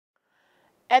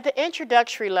At the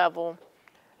introductory level,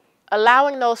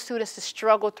 allowing those students to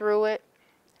struggle through it,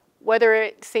 whether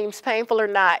it seems painful or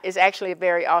not, is actually a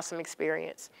very awesome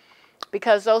experience.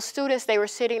 Because those students, they were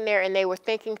sitting there and they were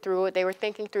thinking through it, they were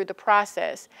thinking through the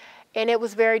process, and it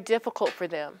was very difficult for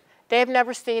them. They have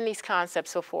never seen these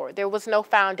concepts before. There was no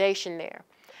foundation there.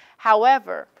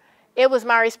 However, it was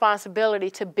my responsibility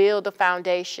to build the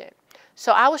foundation.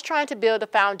 So I was trying to build a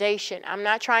foundation. I'm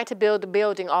not trying to build the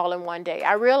building all in one day.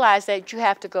 I realized that you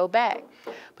have to go back,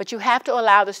 but you have to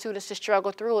allow the students to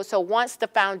struggle through it. So once the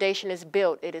foundation is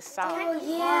built, it is solid.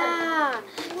 Oh yeah,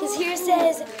 because here it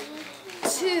says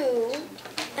 2,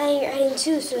 and you're adding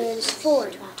 2, so there's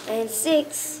 4, and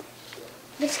 6.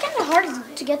 But it's kind of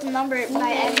hard to get the number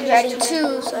by adding. You're adding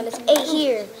 2, so it's 8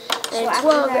 here, and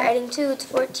 12. You're adding 2, it's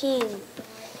 14.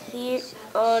 Here,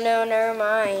 oh no, never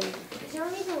mind.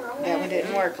 That one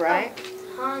didn't work, right?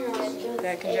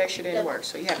 That conjecture didn't work,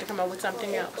 so you have to come up with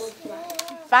something else.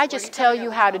 If I just tell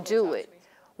you how to do it,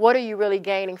 what are you really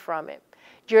gaining from it?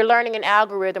 You're learning an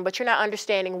algorithm, but you're not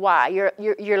understanding why.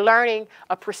 You're learning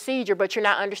a procedure, but you're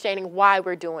not understanding why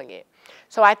we're doing it.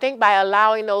 So I think by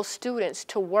allowing those students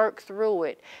to work through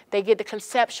it, they get the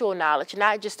conceptual knowledge,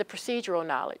 not just the procedural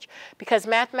knowledge. Because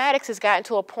mathematics has gotten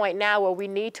to a point now where we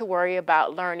need to worry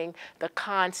about learning the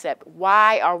concept.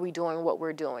 Why are we doing what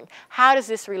we're doing? How does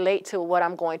this relate to what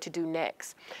I'm going to do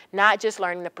next? Not just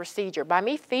learning the procedure. By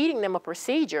me feeding them a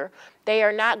procedure, they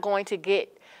are not going to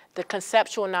get the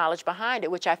conceptual knowledge behind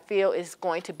it, which I feel is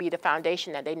going to be the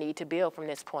foundation that they need to build from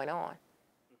this point on.